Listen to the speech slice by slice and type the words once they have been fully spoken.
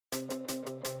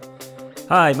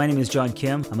Hi, my name is John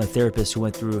Kim. I'm a therapist who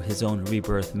went through his own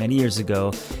rebirth many years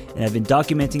ago, and I've been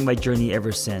documenting my journey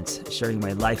ever since, sharing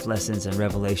my life lessons and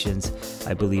revelations.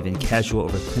 I believe in casual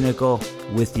over clinical,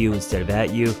 with you instead of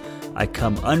at you. I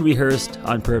come unrehearsed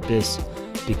on purpose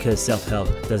because self-help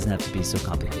doesn't have to be so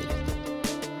complicated.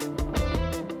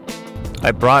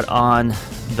 I brought on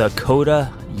the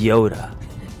Coda Yoda.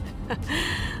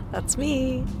 That's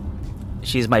me.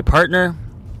 She's my partner,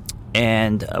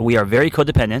 and we are very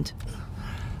codependent.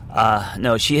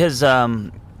 No, she has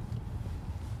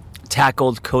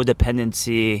tackled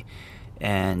codependency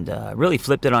and really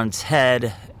flipped it on its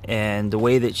head, and the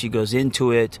way that she goes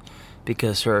into it,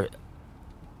 because her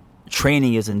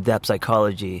training is in depth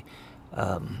psychology,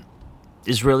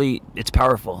 is really, it's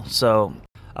powerful. So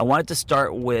I wanted to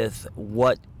start with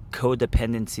what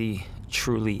codependency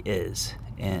truly is,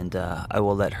 and I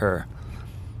will let her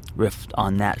riff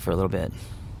on that for a little bit.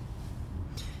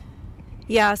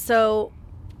 Yeah, so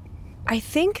I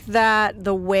think that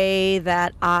the way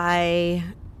that I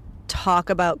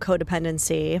talk about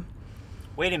codependency...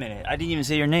 Wait a minute, I didn't even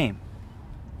say your name.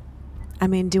 I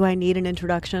mean, do I need an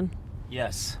introduction?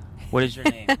 Yes. What is your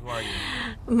name? Who are you?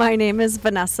 My name is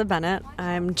Vanessa Bennett.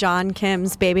 I'm John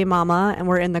Kim's baby mama, and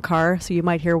we're in the car, so you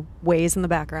might hear waves in the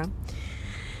background.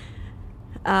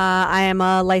 I am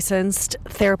a licensed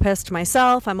therapist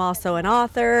myself. I'm also an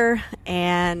author,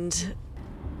 and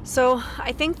so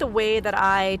I think the way that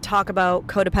I talk about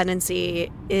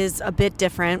codependency is a bit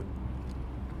different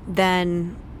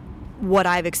than what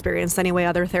I've experienced anyway,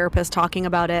 other therapists talking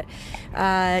about it.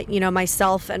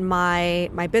 Myself and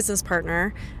my business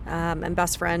partner and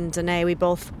best friend, Danae, we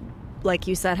both, like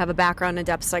you said, have a background in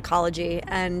depth psychology.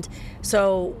 And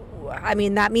so, I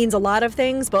mean, that means a lot of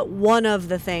things, but one of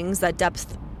the things that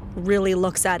depth really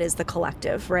looks at is the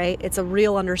collective, right? It's a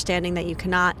real understanding that you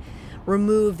cannot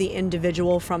remove the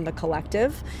individual from the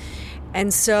collective.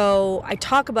 And so I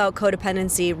talk about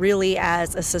codependency really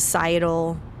as a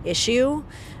societal issue.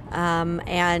 I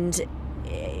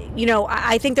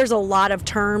think there's a lot of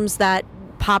terms that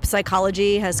pop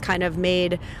psychology has kind of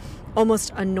made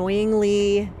almost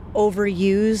annoyingly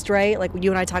overused, right? Like you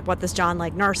and I talk about this, John,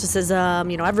 like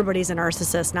narcissism, everybody's a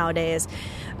narcissist nowadays.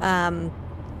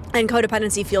 And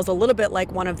codependency feels a little bit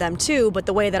like one of them too, but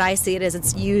the way that I see it is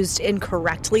it's used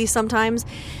incorrectly sometimes.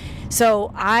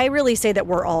 So I really say that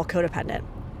we're all codependent.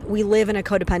 We live in a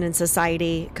codependent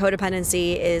society.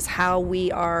 Codependency is how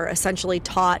we are essentially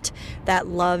taught that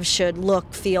love should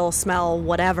look, feel, smell,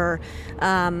 whatever.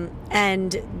 And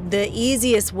the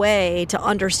easiest way to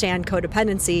understand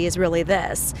codependency is really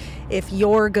this. If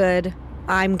you're good,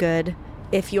 I'm good.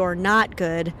 If you're not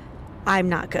good, I'm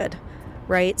not good.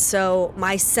 Right? So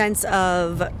my sense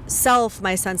of self,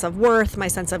 my sense of worth, my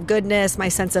sense of goodness, my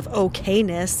sense of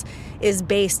okayness is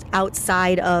based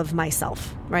outside of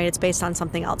myself, right? It's based on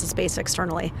something else. It's based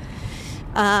externally.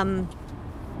 Yeah,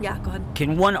 go ahead.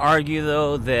 Can one argue,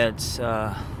 though, that,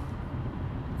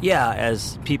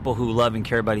 as people who love and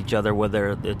care about each other,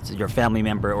 whether it's your family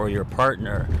member or your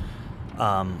partner,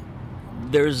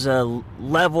 there's a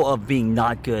level of being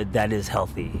not good that is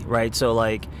healthy, right? So,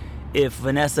 like, if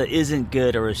Vanessa isn't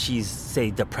good, or if she's,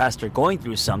 say, depressed or going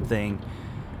through something,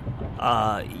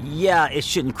 it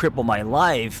shouldn't cripple my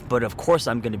life, but of course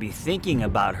I'm going to be thinking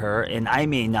about her, and I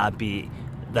may not be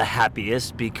the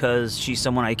happiest because she's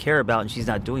someone I care about and she's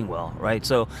not doing well, right?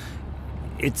 So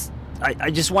I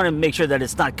just want to make sure that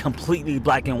it's not completely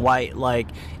black and white, like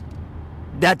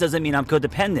that doesn't mean I'm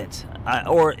codependent.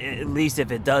 Or at least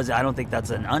if it does, I don't think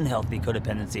that's an unhealthy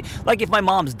codependency. Like if my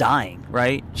mom's dying,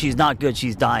 right? She's not good,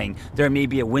 she's dying. There may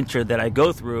be a winter that I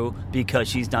go through because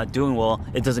she's not doing well.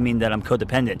 It doesn't mean that I'm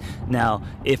codependent. Now,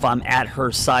 if I'm at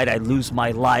her side, I lose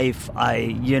my life,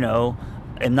 I,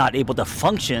 am not able to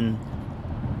function.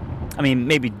 I mean,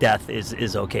 maybe death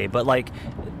is okay, but like,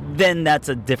 then that's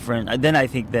a different, then I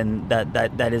think then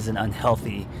that is an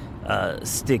unhealthy,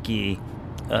 sticky,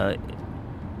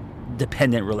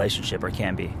 dependent relationship, or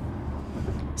can be.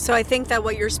 So I think that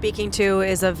what you're speaking to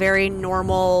is a very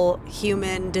normal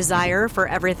human desire for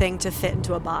everything to fit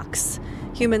into a box.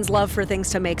 Humans love for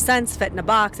things to make sense, fit in a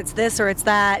box. It's this or it's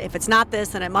that. If it's not this,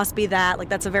 then it must be that. Like,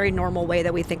 that's a very normal way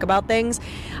that we think about things.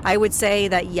 I would say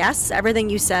that yes, everything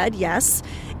you said, yes.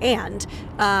 And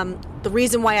the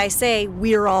reason why I say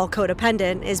we're all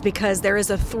codependent is because there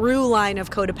is a through line of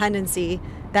codependency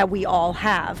that we all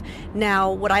have.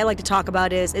 Now, what I like to talk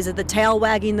about is it the tail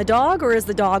wagging the dog, or is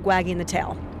the dog wagging the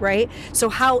tail? right? So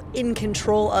how in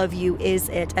control of you is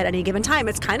it at any given time?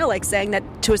 It's kind of like saying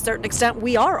that to a certain extent,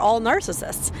 we are all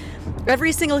narcissists.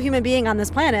 Every single human being on this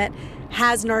planet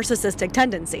has narcissistic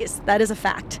tendencies. That is a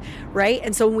fact, right?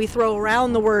 And so when we throw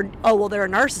around the word, oh, well, they're a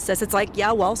narcissist, it's like,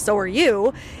 yeah, well, so are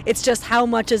you. It's just how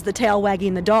much is the tail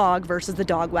wagging the dog versus the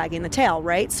dog wagging the tail,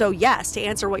 right? So yes, to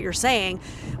answer what you're saying,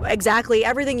 exactly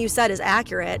everything you said is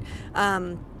accurate.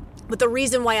 But the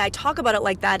reason why I talk about it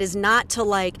like that is not to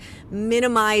like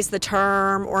minimize the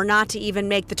term or not to even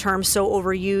make the term so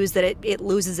overused that it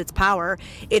loses its power.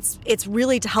 It's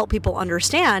really to help people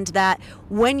understand that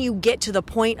when you get to the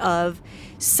point of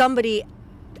somebody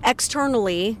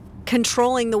externally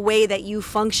controlling the way that you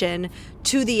function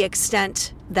to the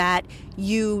extent that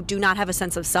you do not have a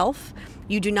sense of self,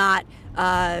 you do not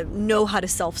know how to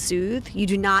self-soothe. You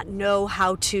do not know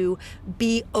how to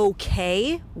be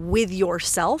okay with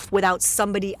yourself without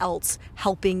somebody else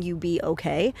helping you be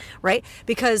okay, right?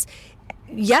 Because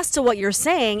yes to what you're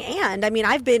saying, and I mean,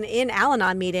 I've been in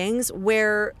Al-Anon meetings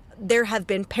where there have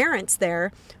been parents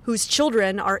there whose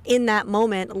children are in that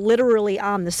moment literally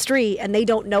on the street and they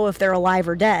don't know if they're alive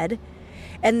or dead,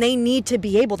 and they need to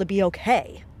be able to be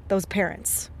okay, those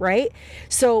parents, right?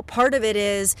 So part of it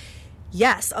is,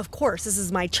 yes, of course, this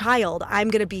is my child. I'm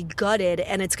going to be gutted,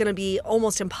 and it's going to be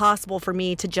almost impossible for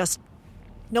me to just,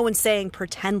 no one's saying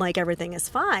pretend like everything is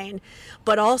fine,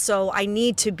 but also I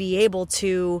need to be able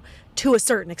to a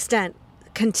certain extent,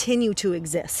 continue to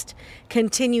exist,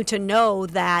 continue to know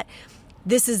that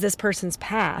this is this person's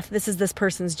path. This is this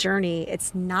person's journey.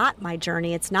 It's not my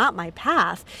journey. It's not my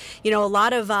path. You know, a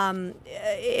lot of,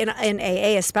 in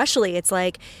AA especially, it's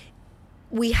like,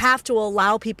 we have to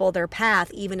allow people their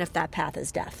path, even if that path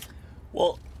is death.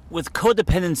 Well, with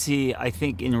codependency, I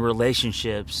think in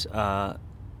relationships,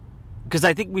 because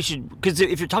I think we should, because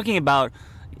if you're talking about,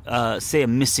 say, a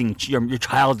missing, your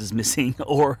child is missing,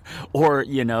 or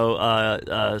you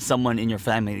know, someone in your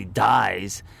family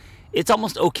dies, it's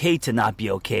almost okay to not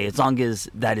be okay as long as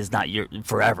that is not your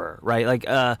forever, right? Like,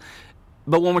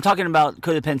 but when we're talking about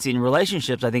codependency in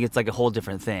relationships, I think it's like a whole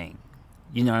different thing.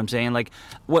 You know what I'm saying? Like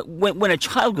when a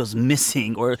child goes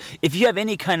missing, or if you have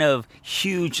any kind of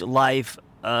huge life,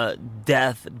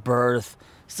 death, birth,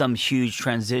 some huge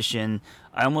transition,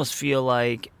 I almost feel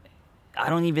like I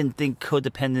don't even think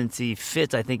codependency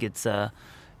fits. I think it's a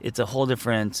whole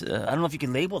different. I don't know if you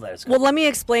can label that as. Well, let me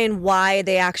explain why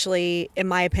they actually, in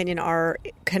my opinion, are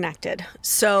connected.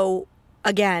 So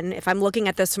again, if I'm looking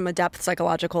at this from a depth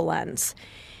psychological lens,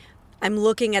 I'm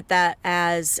looking at that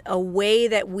as a way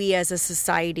that we as a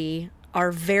society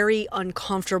are very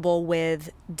uncomfortable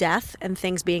with death and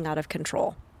things being out of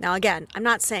control. Now, again, I'm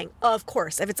not saying, of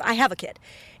course, if I have a kid,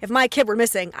 if my kid were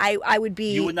missing, I would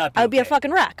be, I would be a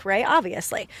fucking wreck, right?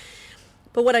 Obviously.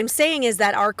 But what I'm saying is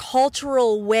that our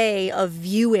cultural way of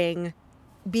viewing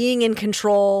being in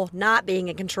control, not being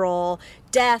in control,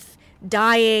 death,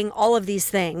 dying, all of these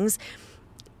things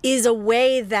is a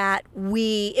way that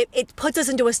it puts us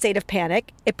into a state of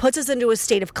panic. It puts us into a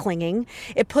state of clinging.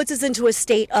 It puts us into a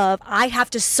state of, I have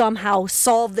to somehow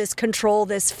solve this, control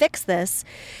this, fix this.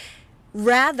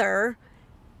 Rather,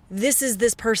 this is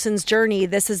this person's journey.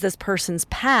 This is this person's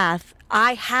path.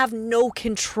 I have no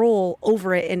control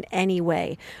over it in any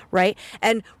way, right?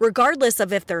 And regardless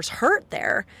of if there's hurt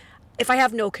there, if I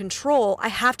have no control, I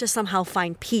have to somehow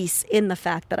find peace in the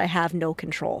fact that I have no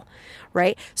control,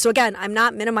 right? So again, I'm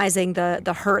not minimizing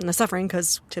the hurt and the suffering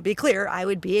because, to be clear, I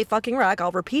would be a fucking wreck.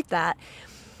 I'll repeat that.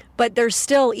 But there's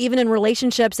still, even in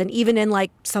relationships and even in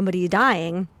like somebody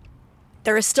dying,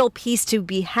 there is still peace to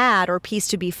be had or peace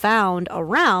to be found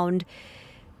around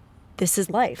this is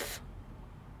life.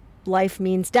 Life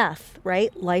means death,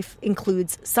 right? Life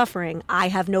includes suffering. I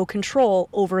have no control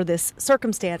over this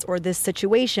circumstance or this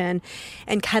situation.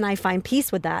 And can I find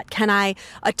peace with that? Can I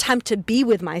attempt to be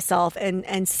with myself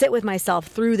and sit with myself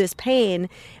through this pain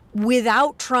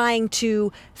without trying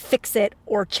to fix it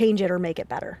or change it or make it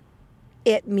better?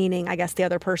 It meaning, I guess, the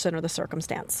other person or the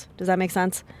circumstance. Does that make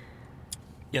sense?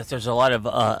 Yes, there's a lot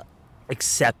of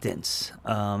acceptance,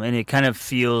 and it kind of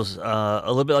feels a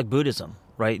little bit like Buddhism.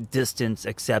 Right? Distance,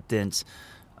 acceptance,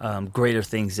 greater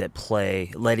things at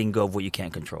play, letting go of what you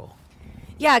can't control.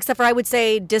 Yeah, except for I would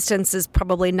say distance is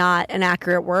probably not an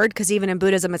accurate word because even in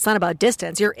Buddhism, it's not about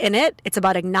distance. You're in it. It's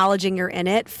about acknowledging you're in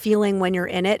it, feeling when you're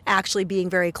in it, actually being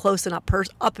very close and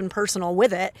up and personal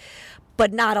with it,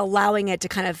 but not allowing it to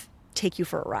kind of take you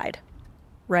for a ride,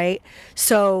 right?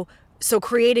 So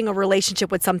creating a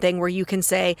relationship with something where you can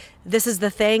say, this is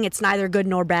the thing. It's neither good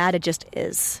nor bad. It just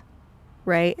is.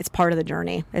 Right? It's part of the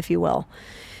journey, if you will.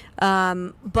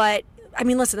 But I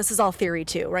mean, listen, this is all theory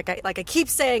too, right? Like I keep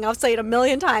saying, I'll say it a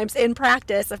million times, in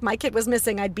practice, if my kid was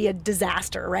missing, I'd be a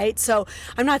disaster, right? So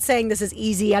I'm not saying this is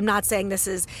easy. I'm not saying this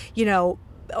is,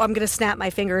 I'm going to snap my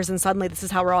fingers and suddenly this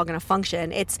is how we're all going to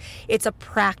function. It's a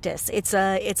practice. It's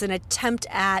an attempt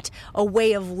at a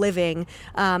way of living,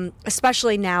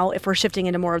 especially now if we're shifting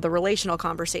into more of the relational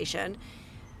conversation.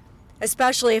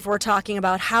 Especially if we're talking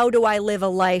about how do I live a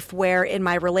life where in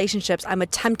my relationships I'm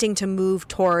attempting to move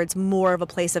towards more of a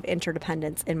place of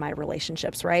interdependence in my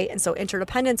relationships, right? And so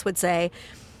interdependence would say,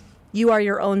 you are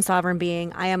your own sovereign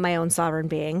being, I am my own sovereign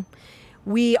being.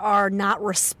 We are not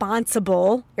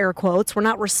responsible, air quotes, we're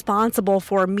not responsible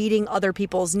for meeting other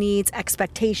people's needs,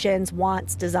 expectations,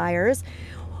 wants, desires.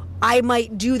 I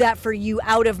might do that for you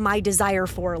out of my desire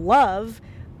for love,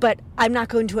 but I'm not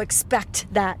going to expect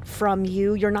that from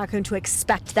you. You're not going to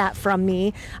expect that from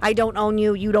me. I don't own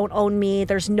you. You don't own me.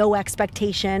 There's no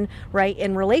expectation, right,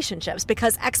 in relationships,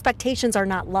 because expectations are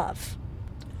not love.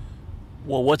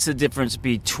 Well, what's the difference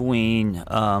between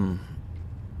a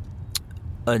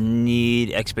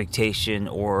need, expectation,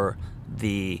 or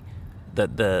the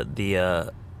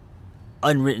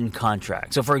unwritten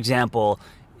contract? So, for example,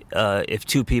 if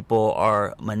two people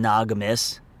are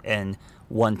monogamous and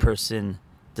one person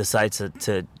decides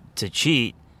to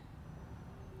cheat,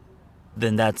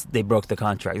 then they broke the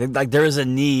contract. Like there is a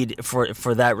need for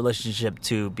that relationship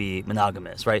to be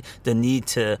monogamous, right? The need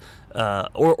to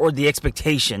or the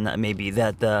expectation maybe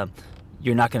that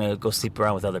you're not going to go sleep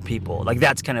around with other people. Like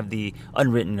that's kind of the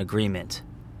unwritten agreement.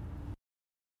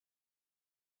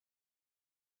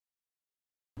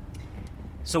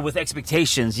 So with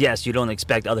expectations, yes, you don't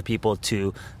expect other people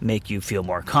to make you feel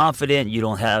more confident.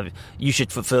 You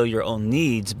should fulfill your own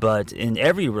needs, but in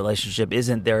every relationship,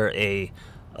 isn't there a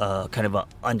kind of an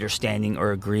understanding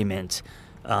or agreement?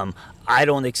 I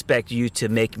don't expect you to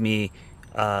make me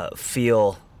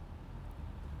feel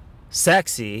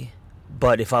sexy,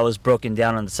 but if I was broken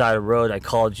down on the side of the road, I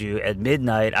called you at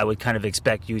midnight, I would kind of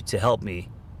expect you to help me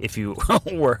if you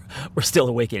were still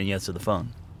awake and you answered the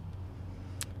phone.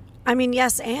 I mean,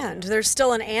 yes, and there's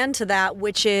still an and to that,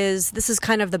 which is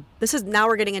now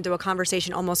we're getting into a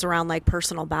conversation almost around like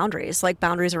personal boundaries, like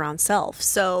boundaries around self.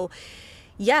 So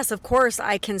yes, of course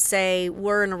I can say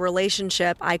we're in a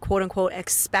relationship. I quote unquote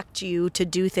expect you to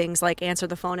do things like answer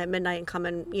the phone at midnight and come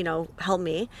and, help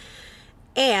me.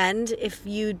 And if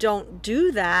you don't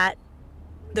do that,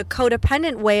 the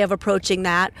codependent way of approaching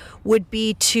that would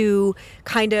be to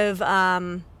kind of,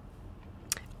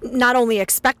 not only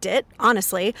expect it,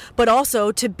 honestly, but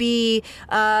also to be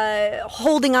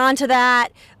holding on to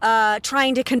that,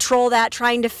 trying to control that,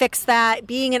 trying to fix that,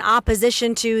 being in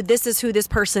opposition to this is who this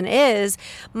person is.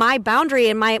 My boundary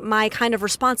and my kind of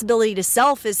responsibility to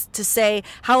self is to say,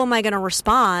 how am I going to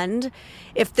respond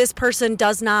if this person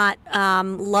does not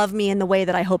love me in the way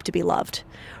that I hope to be loved?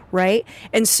 Right?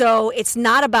 And so it's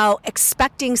not about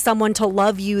expecting someone to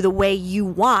love you the way you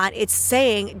want. It's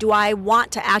saying, do I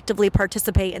want to actively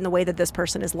participate in the way that this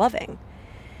person is loving?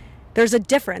 There's a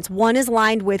difference. One is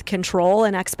lined with control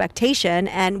and expectation,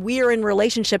 and we are in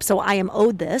relationship, so I am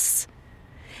owed this.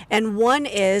 And one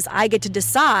is I get to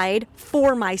decide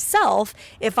for myself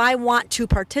if I want to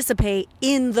participate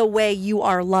in the way you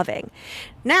are loving.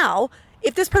 Now,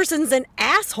 if this person's an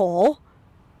asshole,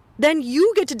 then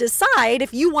you get to decide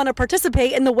if you want to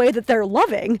participate in the way that they're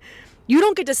loving. You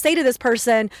don't get to say to this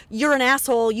person, you're an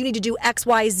asshole, you need to do X,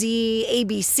 Y, Z, A,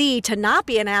 B, C to not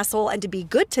be an asshole and to be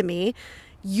good to me.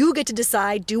 You get to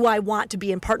decide, do I want to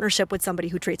be in partnership with somebody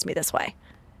who treats me this way?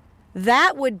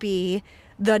 That would be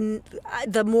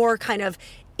the more kind of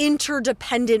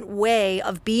interdependent way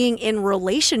of being in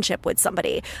relationship with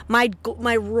somebody.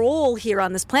 My role here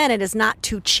on this planet is not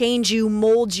to change you,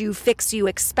 mold you, fix you,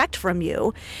 expect from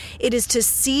you. It is to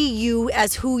see you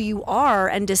as who you are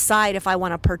and decide if I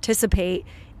want to participate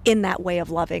in that way of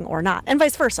loving or not, and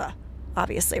vice versa,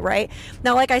 obviously, right?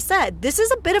 Now, like I said, this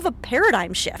is a bit of a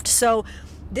paradigm shift. So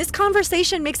this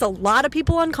conversation makes a lot of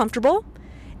people uncomfortable.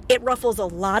 It ruffles a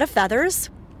lot of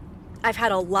feathers. I've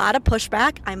had a lot of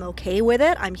pushback. I'm okay with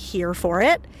it. I'm here for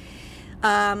it.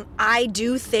 I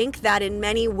do think that in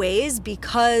many ways,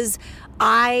 because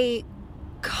I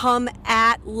come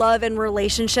at love and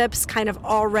relationships kind of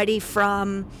already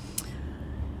from,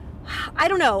 I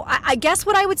don't know, I guess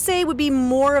what I would say would be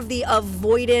more of the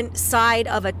avoidant side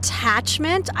of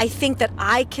attachment. I think that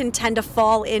I can tend to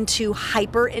fall into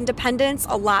hyper independence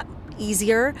a lot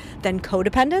easier than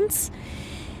codependence.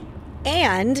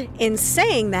 And in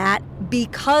saying that,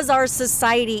 because our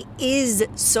society is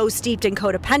so steeped in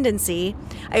codependency,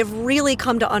 I've really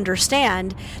come to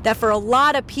understand that for a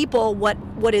lot of people,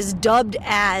 what is dubbed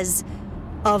as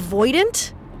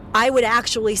avoidant I would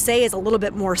actually say is a little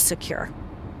bit more secure.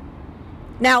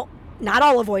 Now, not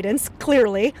all avoidance,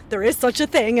 clearly. There is such a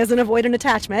thing as an avoidant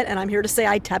attachment, and I'm here to say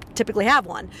I typically have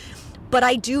one. But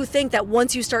I do think that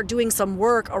once you start doing some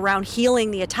work around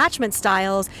healing the attachment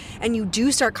styles, and you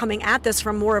do start coming at this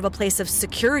from more of a place of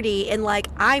security and like,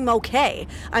 I'm okay,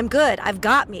 I'm good, I've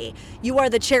got me. You are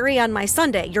the cherry on my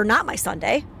sundae. You're not my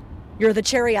sundae. You're the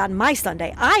cherry on my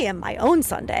sundae. I am my own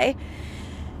sundae.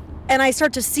 And I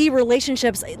start to see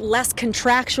relationships less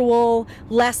contractual,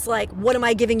 less like, what am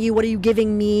I giving you? What are you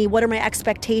giving me? What are my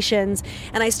expectations?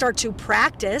 And I start to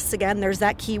practice, again, there's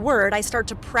that key word, I start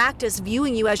to practice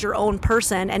viewing you as your own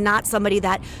person and not somebody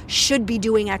that should be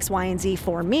doing X, Y, and Z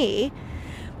for me.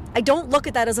 I don't look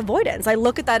at that as avoidance. I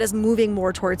look at that as moving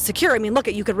more towards secure. I mean, look,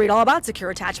 you could read all about secure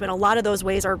attachment. A lot of those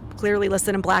ways are clearly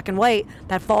listed in black and white.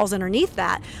 That falls underneath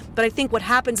that. But I think what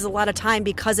happens is a lot of time,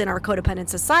 because in our codependent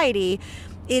society,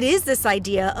 it is this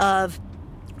idea of,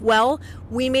 well,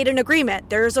 we made an agreement.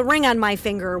 There's a ring on my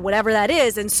finger, whatever that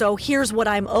is, and so here's what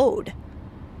I'm owed.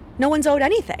 No one's owed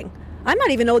anything. I'm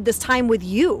not even owed this time with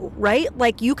you, right?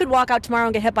 Like, you could walk out tomorrow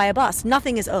and get hit by a bus.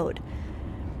 Nothing is owed.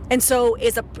 And so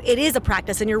it is a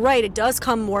practice, and you're right, it does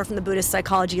come more from the Buddhist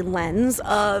psychology lens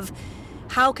of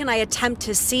how can I attempt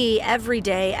to see every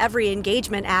day, every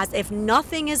engagement as, if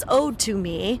nothing is owed to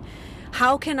me,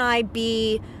 how can I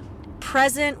be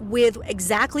present with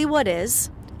exactly what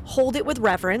is, hold it with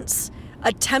reverence,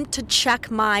 attempt to check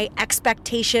my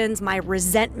expectations, my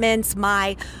resentments,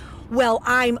 my, well,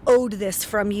 I'm owed this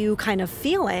from you kind of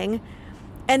feeling,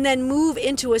 and then move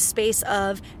into a space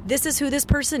of, this is who this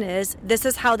person is, this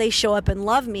is how they show up and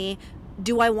love me.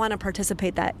 Do I want to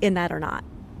participate in that or not?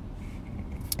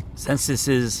 Since this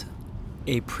is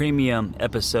a premium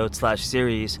episode /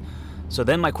 series, so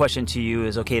then my question to you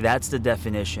is, okay, that's the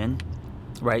definition,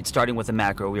 right? Starting with the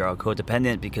macro, we are all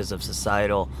codependent because of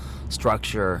societal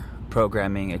structure,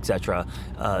 programming, etc.,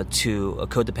 to a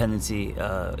codependency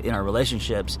in our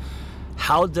relationships.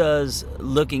 How does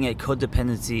looking at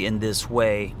codependency in this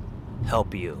way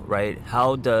help you, right?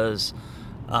 How does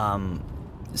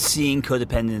seeing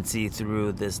codependency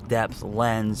through this depth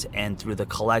lens and through the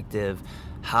collective,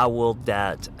 how will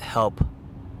that help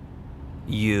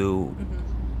you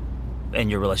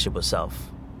and your relationship with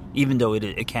self? Even though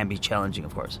it can be challenging,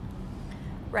 of course.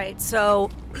 Right. So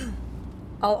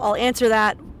I'll answer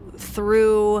that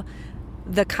through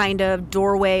the kind of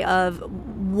doorway of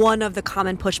one of the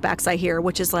common pushbacks I hear,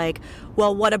 which is like,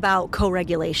 well, what about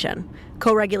co-regulation?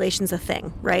 Co-regulation's a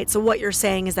thing, right? So what you're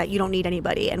saying is that you don't need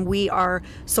anybody, and we are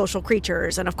social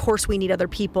creatures, and of course we need other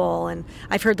people, and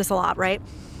I've heard this a lot, right?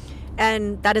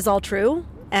 And that is all true,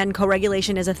 and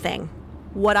co-regulation is a thing.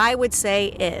 What I would say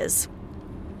is,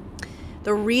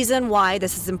 the reason why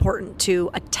this is important to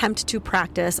attempt to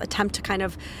practice, attempt to kind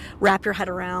of wrap your head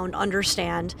around,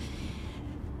 understand,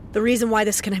 the reason why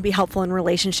this can be helpful in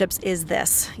relationships is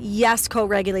this. Yes,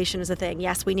 co-regulation is a thing.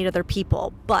 Yes, we need other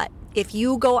people. But if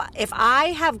I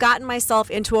have gotten myself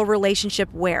into a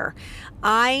relationship where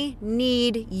I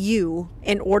need you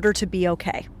in order to be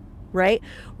okay, right?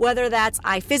 Whether that's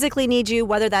I physically need you,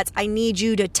 whether that's I need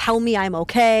you to tell me I'm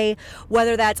okay,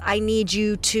 whether that's I need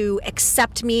you to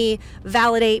accept me,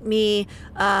 validate me,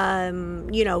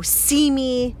 see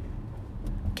me,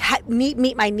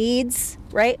 meet my needs,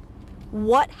 right?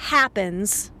 What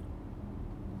happens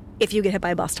if you get hit by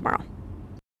a bus tomorrow?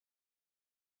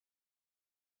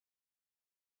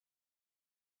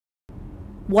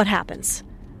 What happens?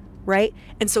 Right?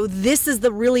 And so this is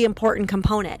the really important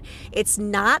component. It's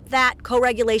not that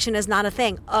co-regulation is not a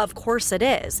thing. Of course it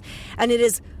is. And it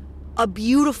is a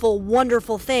beautiful,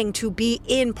 wonderful thing to be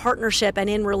in partnership and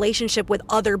in relationship with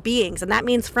other beings. And that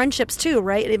means friendships too,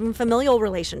 right? Even familial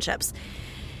relationships.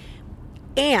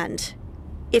 And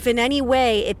if in any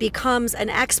way it becomes an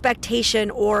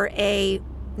expectation or a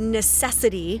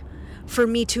necessity for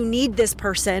me to need this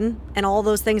person and all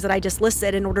those things that I just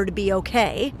listed in order to be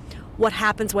okay, what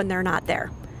happens when they're not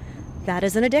there? That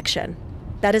is an addiction.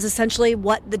 That is essentially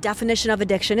what the definition of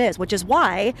addiction is, which is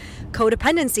why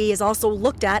codependency is also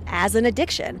looked at as an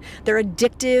addiction. They're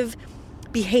addictive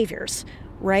behaviors,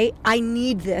 right? I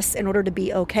need this in order to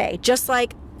be okay. Just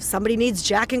like somebody needs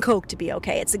Jack and Coke to be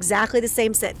okay. It's exactly the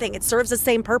same thing. It serves the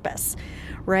same purpose,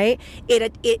 right?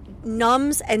 It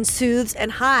numbs and soothes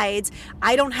and hides.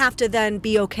 I don't have to then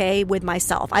be okay with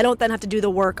myself. I don't then have to do the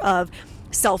work of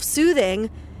self-soothing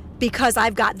because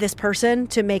I've got this person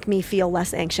to make me feel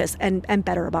less anxious and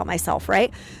better about myself,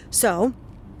 right? So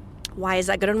why is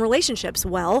that good in relationships?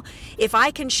 Well, if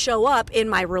I can show up in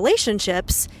my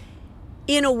relationships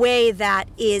in a way that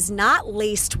is not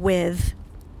laced with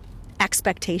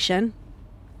expectation,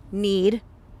 need,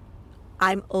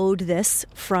 I'm owed this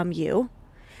from you.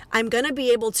 I'm going to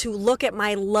be able to look at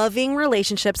my loving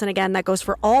relationships, and again, that goes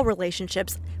for all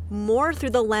relationships, more through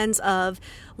the lens of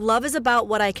love is about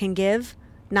what I can give,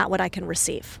 not what I can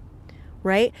receive,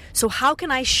 right? So how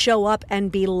can I show up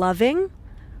and be loving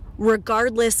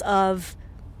regardless of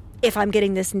if I'm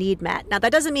getting this need met? Now,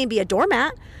 that doesn't mean be a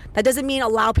doormat. That doesn't mean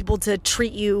allow people to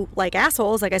treat you like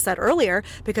assholes, like I said earlier,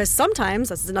 because sometimes,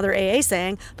 this is another AA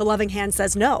saying, the loving hand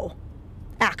says no.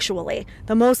 Actually,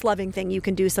 the most loving thing you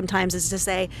can do sometimes is to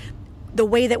say, the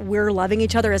way that we're loving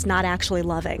each other is not actually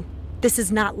loving. This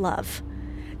is not love.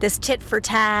 This tit for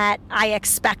tat, I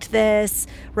expect this,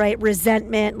 right?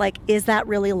 Resentment, like, is that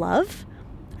really love?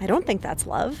 I don't think that's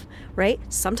love, right?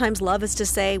 Sometimes love is to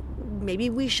say,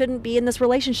 maybe we shouldn't be in this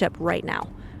relationship right now.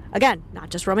 Again, not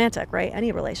just romantic, right?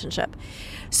 Any relationship.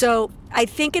 So I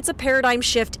think it's a paradigm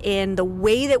shift in the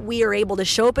way that we are able to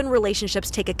show up in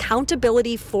relationships, take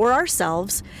accountability for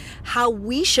ourselves, how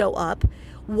we show up,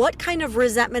 what kind of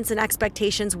resentments and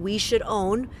expectations we should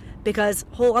own, because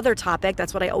whole other topic,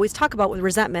 that's what I always talk about with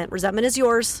resentment. Resentment is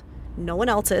yours, no one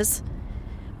else's,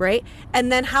 right?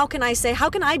 And then how can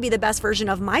I be the best version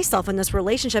of myself in this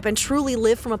relationship and truly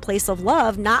live from a place of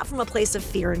love, not from a place of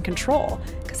fear and control,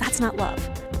 because that's not love.